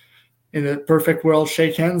just, in a perfect world,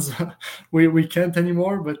 shake hands. we can't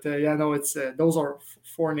anymore, but it's those are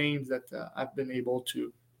 4 names that I've been able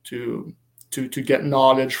to get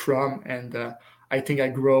knowledge from, and I think I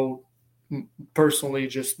grow personally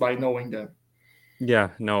just by knowing them. Yeah,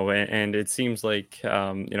 no, and it seems like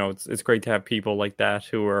it's great to have people like that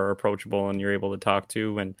who are approachable and you're able to talk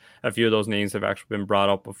to. And a few of those names have actually been brought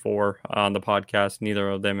up before on the podcast. Neither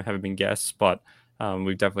of them have been guests, but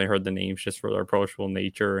we've definitely heard the names just for their approachable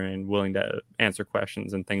nature and willing to answer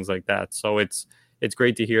questions and things like that. So it's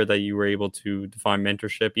great to hear that you were able to define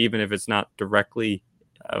mentorship, even if it's not directly,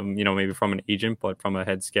 maybe from an agent, but from a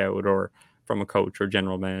head scout or from a coach or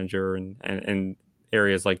general manager and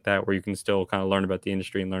areas like that, where you can still kind of learn about the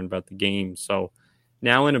industry and learn about the game. So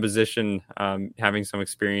now in a position, having some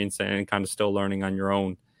experience and kind of still learning on your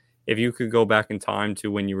own, if you could go back in time to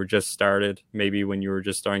when you were just started, maybe when you were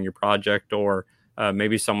just starting your project, or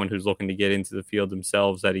maybe someone who's looking to get into the field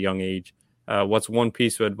themselves at a young age, what's one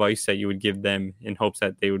piece of advice that you would give them in hopes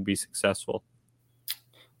that they would be successful?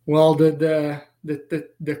 Well, the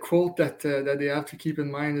quote that they have to keep in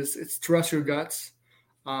mind is, it's trust your guts.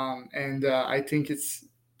 And I think it's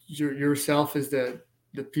yourself is the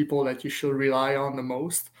people that you should rely on the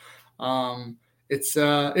most. It's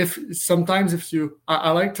if sometimes if you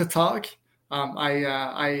I like to talk,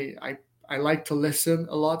 I like to listen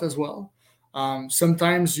a lot as well.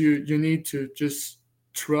 Sometimes you need to just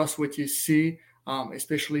trust what you see,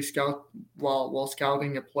 especially while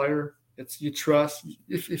scouting a player. It's you trust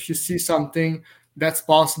if you see something that's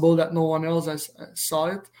possible that no one else has saw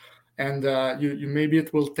it, and you maybe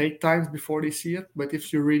it will take time before they see it. But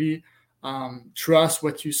if you really trust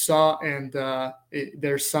what you saw, and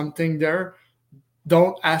there's something there,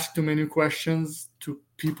 don't ask too many questions to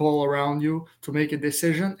people around you to make a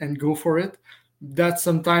decision and go for it. That's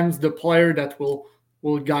sometimes the player that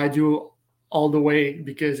will guide you all the way,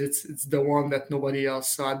 because it's the one that nobody else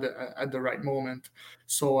saw at the right moment.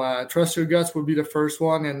 So trust your guts will be the first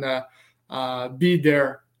one, and be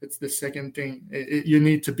there. It's the second thing. You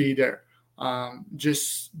need to be there.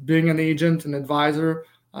 Just being an agent, an advisor,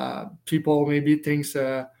 people maybe thinks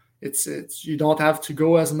it's you don't have to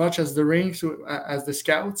go as much as the rinks as the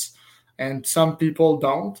scouts, and some people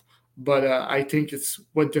don't. But I think it's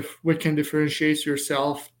what can differentiate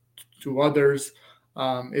yourself to others.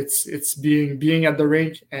 It's being at the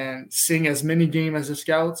rink and seeing as many games as the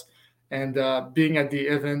scouts, and being at the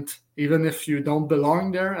event, even if you don't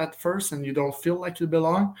belong there at first and you don't feel like you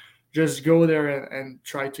belong. Just go there and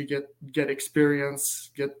try to get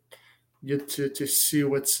experience, get to see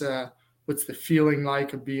what's the feeling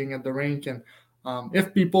like of being at the rink. And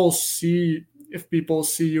if people see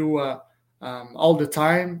you all the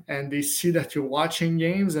time, and they see that you're watching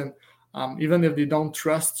games, and even if they don't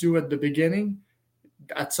trust you at the beginning,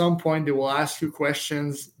 at some point they will ask you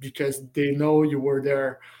questions because they know you were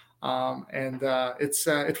there. And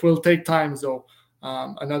it will take time though.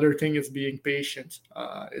 Another thing is being patient.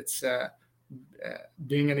 It's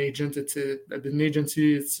being an agent. An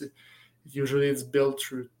agency. It's usually built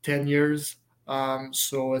through 10 years.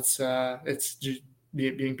 So it's just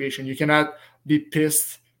being patient. You cannot be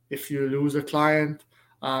pissed if you lose a client.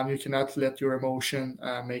 You cannot let your emotion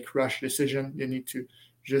make rush decision. You need to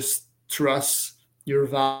just trust your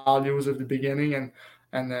values at the beginning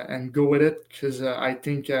and go with it, because I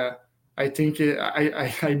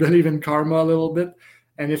believe in karma a little bit,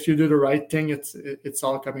 and if you do the right thing, it's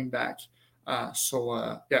all coming back. I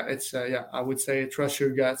would say trust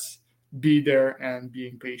your guts, be there, and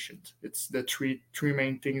being patient. It's the three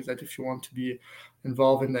main things that if you want to be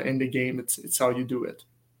involved in the game, it's how you do it.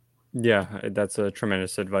 Yeah, that's a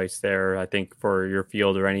tremendous advice there. I think for your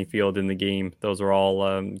field or any field in the game, those are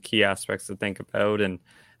all key aspects to think about. And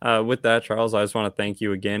with that, Charles, I just want to thank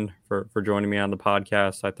you again for joining me on the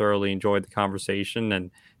podcast. I thoroughly enjoyed the conversation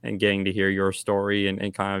and getting to hear your story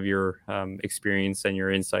and kind of your experience and your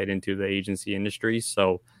insight into the agency industry.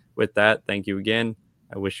 So with that, thank you again.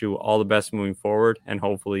 I wish you all the best moving forward, and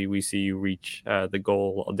hopefully we see you reach the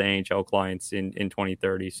goal of the NHL clients in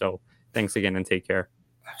 2030. So thanks again, and take care.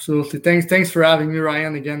 Absolutely. Thanks for having me,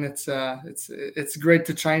 Ryan. Again, it's great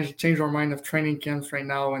to change our mind of training camps right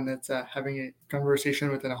now, and it's having a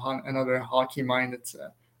conversation with another hockey mind. It's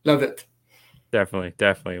love it.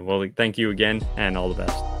 Definitely. Well, thank you again, and all the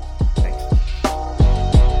best. Thanks.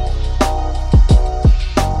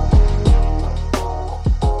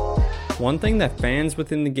 One thing that fans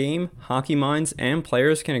within the game, hockey minds, and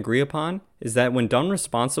players can agree upon is that when done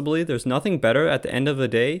responsibly, there's nothing better at the end of the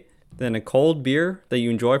day than a cold beer that you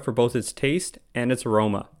enjoy for both its taste and its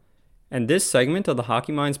aroma. And this segment of the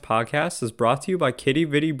Hockey Minds podcast is brought to you by Quidi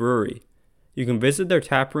Vidi Brewery. You can visit their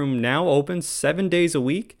tap room, now open 7 days a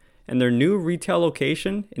week, and their new retail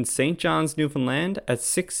location in St. John's, Newfoundland at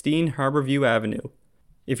 16 Harborview Avenue.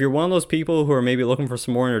 If you're one of those people who are maybe looking for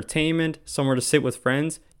some more entertainment, somewhere to sit with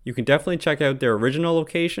friends, you can definitely check out their original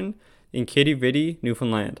location in Quidi Vidi,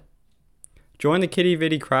 Newfoundland. Join the Quidi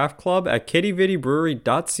Vidi Craft Club at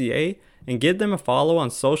quidividi.ca and give them a follow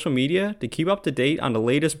on social media to keep up to date on the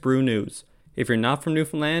latest brew news. If you're not from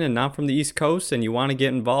Newfoundland and not from the East Coast and you want to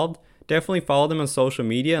get involved, definitely follow them on social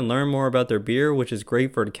media and learn more about their beer, which is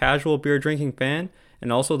great for the casual beer drinking fan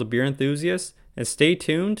and also the beer enthusiast. And stay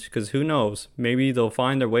tuned, because who knows, maybe they'll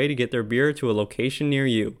find their way to get their beer to a location near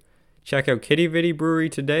you. Check out Quidi Vidi Brewery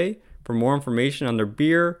today for more information on their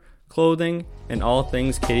beer, clothing, and all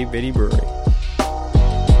things Quidi Vidi Brewery.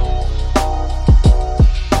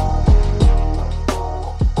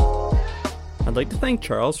 I'd like to thank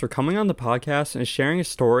Charles for coming on the podcast and sharing his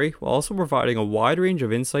story while also providing a wide range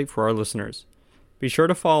of insight for our listeners. Be sure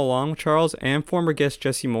to follow along with Charles and former guest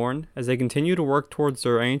Jesse Morton as they continue to work towards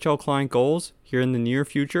their NHL client goals here in the near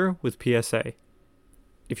future with PSA.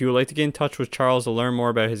 If you would like to get in touch with Charles to learn more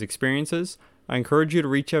about his experiences, I encourage you to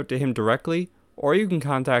reach out to him directly, or you can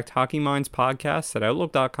contact Hockey Minds Podcast at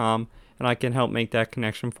Outlook.com and I can help make that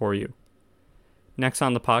connection for you. Next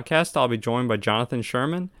on the podcast, I'll be joined by Jonathan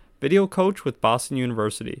Sherman, video coach with Boston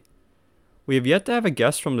University. We have yet to have a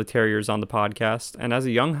guest from the Terriers on the podcast, and as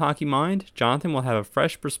a young hockey mind, Jonathan will have a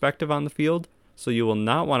fresh perspective on the field, so you will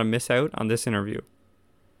not want to miss out on this interview.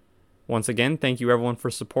 Once again, thank you everyone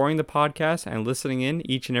for supporting the podcast and listening in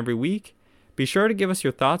each and every week. Be sure to give us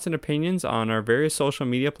your thoughts and opinions on our various social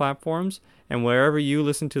media platforms and wherever you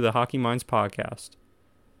listen to the Hockey Minds podcast.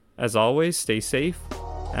 As always, stay safe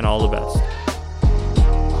and all the best.